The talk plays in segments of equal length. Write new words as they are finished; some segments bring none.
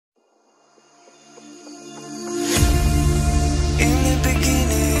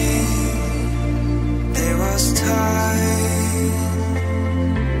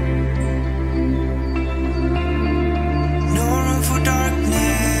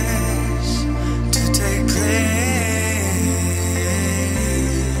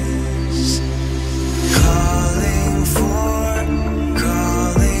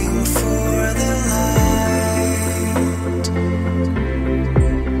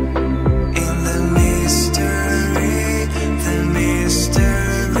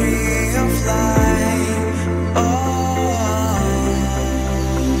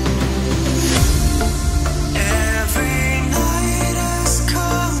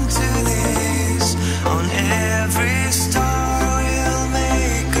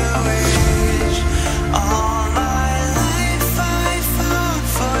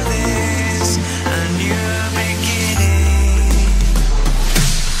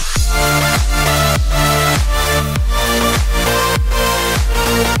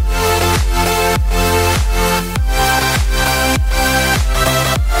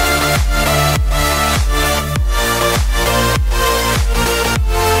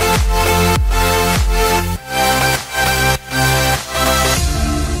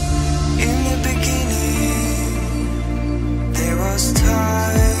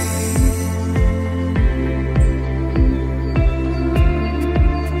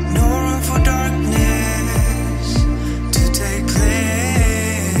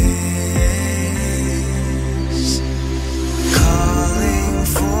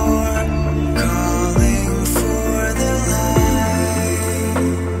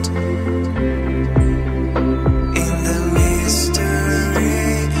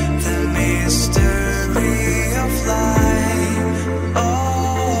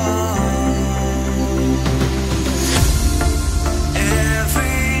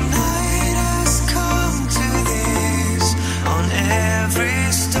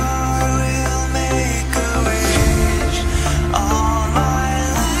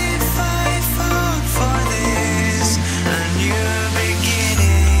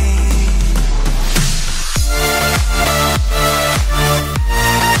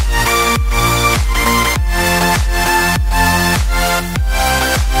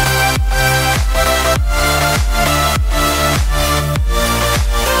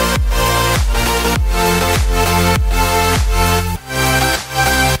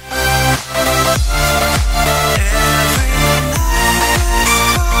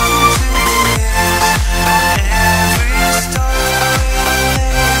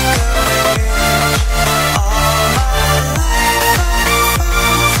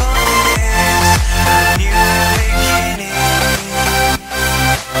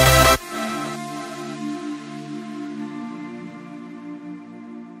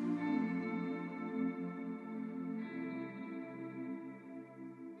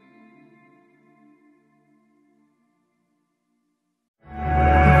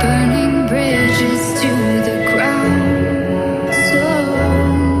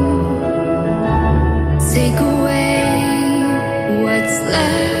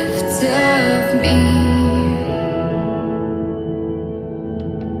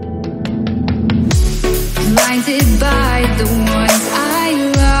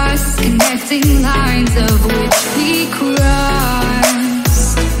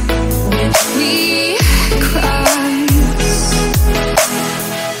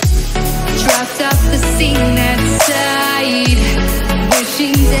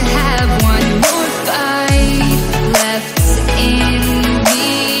to have one more fight left in me.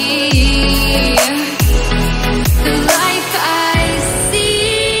 The life I see,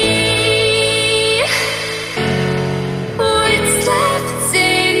 what's left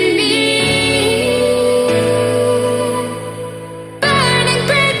in me. Burning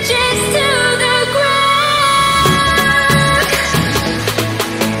bridges to the ground.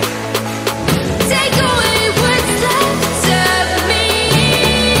 Take away what's left of me.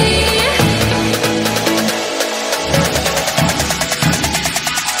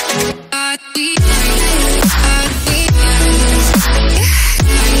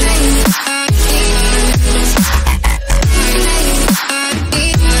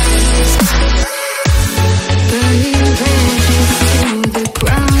 Burning bridges to the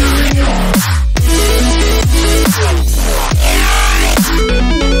ground.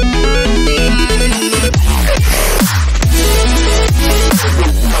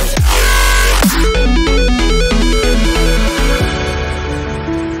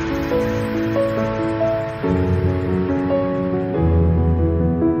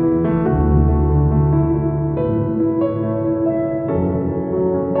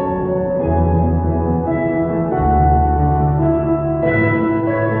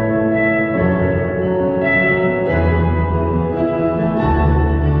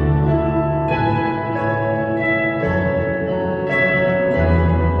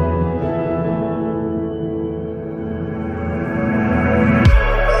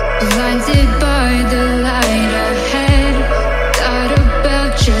 Blinded by the light ahead, thought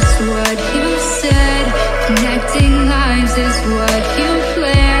about just what you said. Connecting lives is what you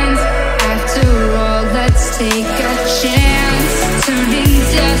planned. After all, let's take a chance. Turning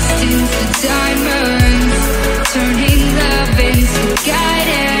dust into diamonds, turning love into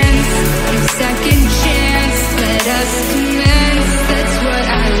guidance. A second chance, let us commence. That's what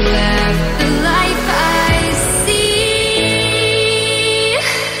I left. The life I see,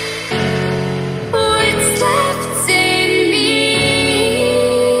 what's left in me.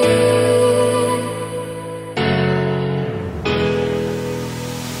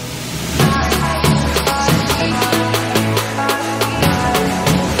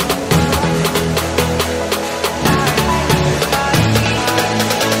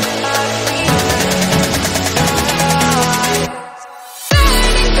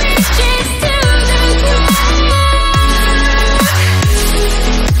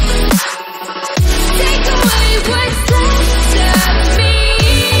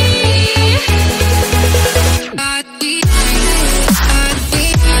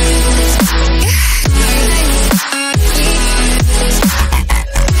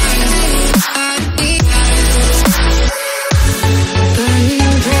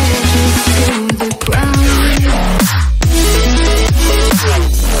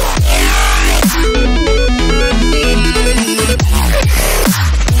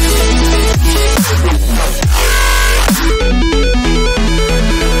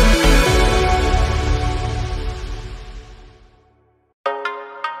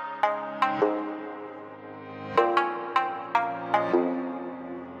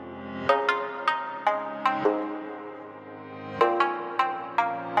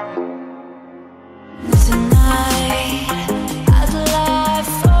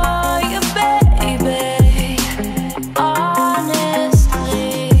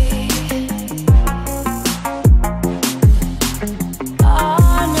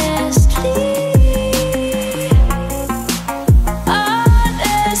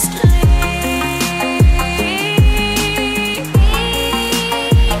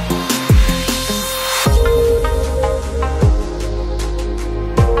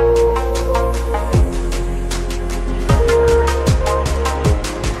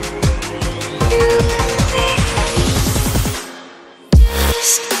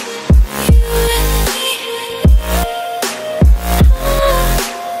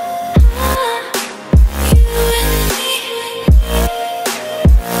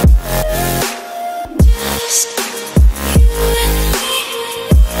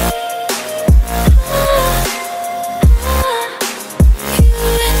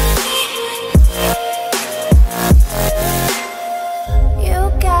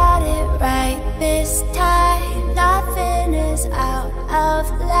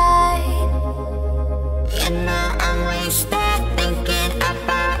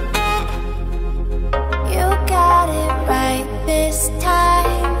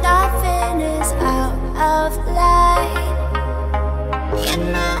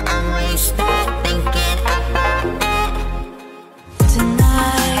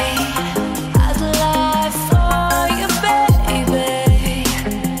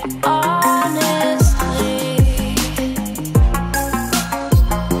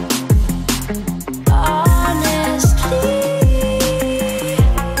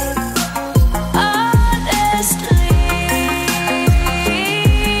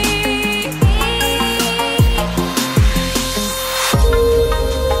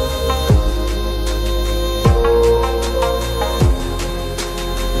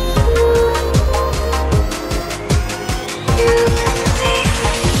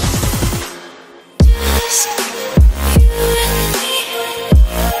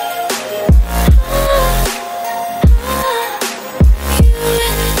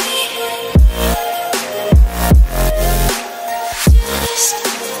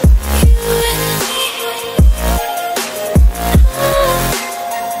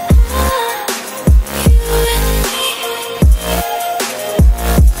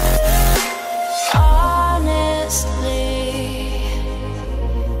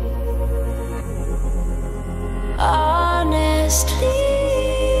 honestly.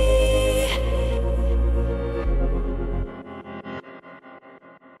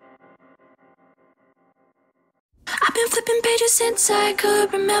 I've been flipping pages since I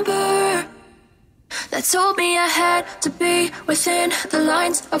could remember. That told me I had to be within the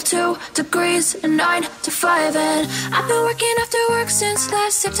lines of 2 degrees and 9 to 5. And I've been working after work since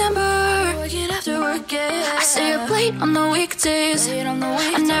last September. Working after work, yeah. I stay up late on the weekdays.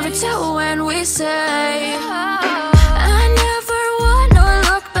 I never tell when we say. I never wanna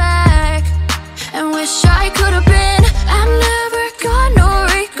look back and wish I could have been. I'm never gonna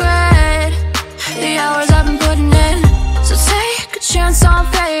regret the hours I've been putting in. So take a chance on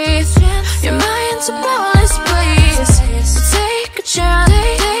faith. Your mind's a boundless place. So take a chance,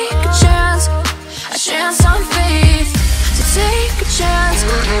 take a chance, a chance on faith. So take a chance,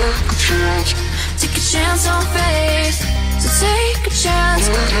 take a chance on faith. So take a chance.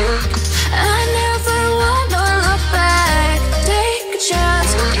 I never wanna look back. Take a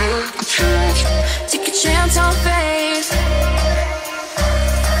chance, take a chance on faith.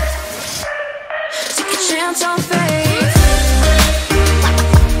 Take a chance on faith.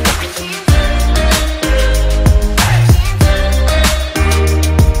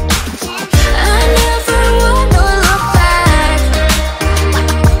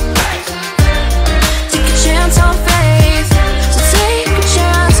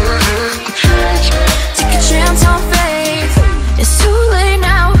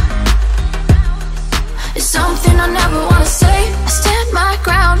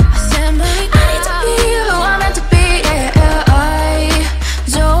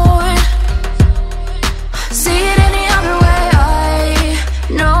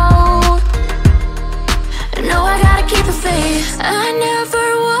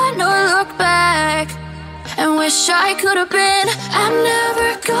 I could have been. I'm never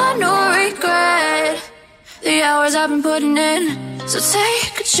gonna regret the hours I've been putting in. So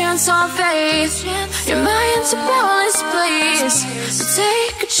take a chance on faith. Your mind's a boundless place. So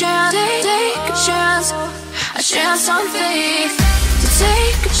take a chance, take a chance on faith. So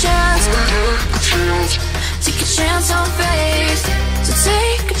take a chance, take a chance on faith. So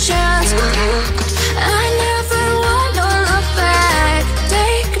take a chance. I never wanna look back.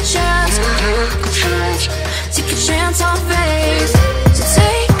 Take a chance. Take a chance on faith. So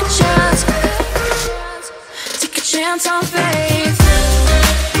take a chance. Take a chance on faith.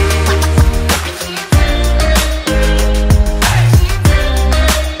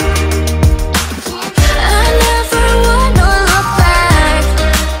 I never wanna look back.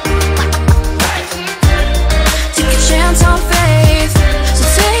 Take a chance on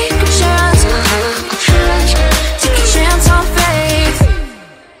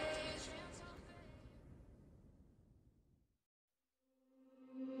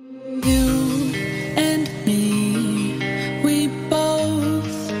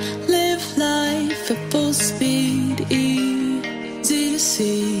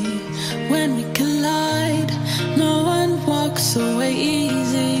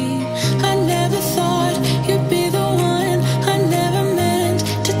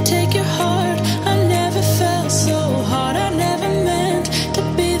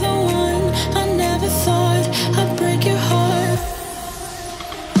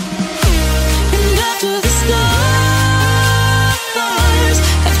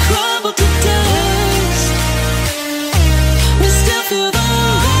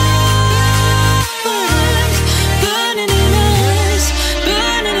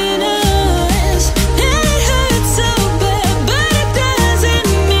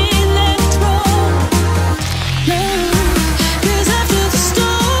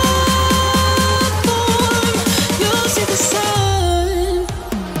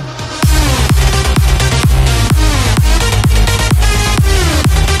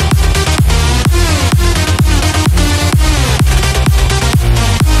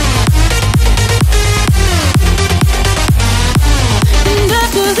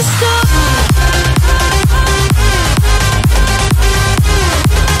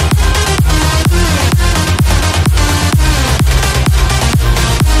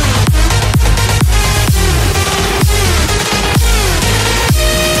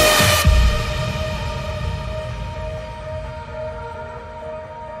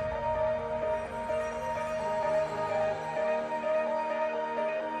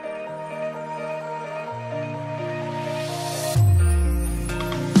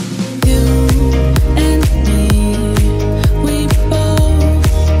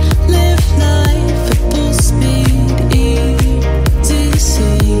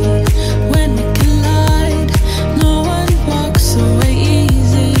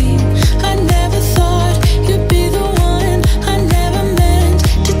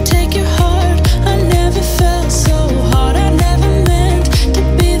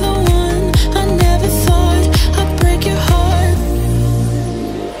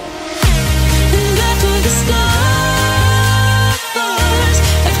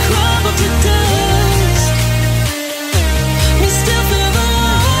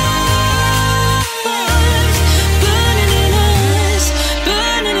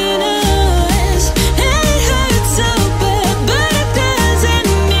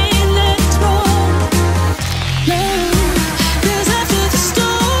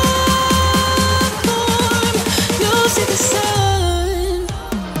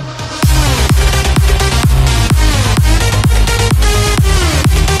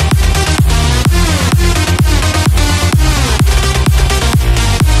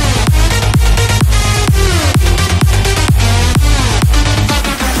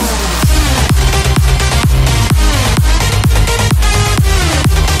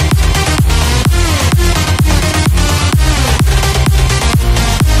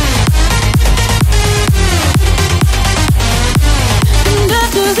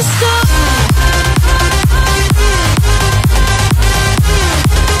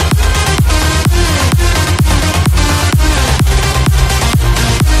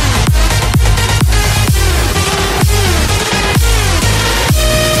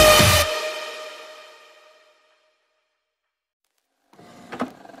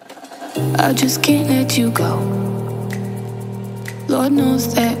I just can't let you go. Lord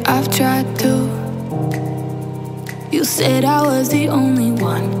knows that I've tried to. You said I was the only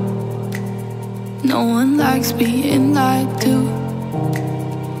one. No one likes being lied to.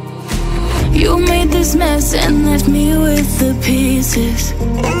 You made this mess and left me with the pieces.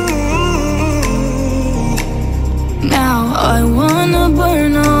 Now I wanna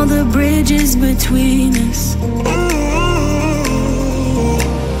burn all the bridges between us.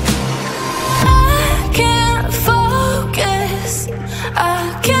 I can't focus,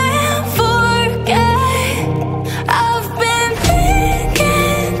 I can't forget. I've been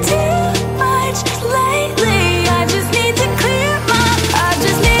thinking too much lately. I just need to clear my head. I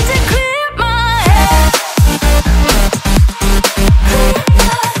just need to clear my head.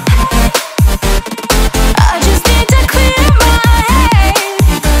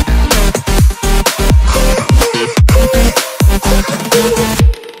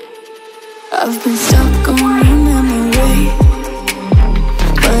 I've been stuck on your memory,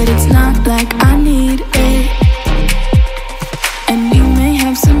 but it's not like I need it. And we may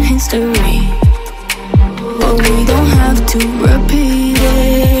have some history, but we don't have to repeat.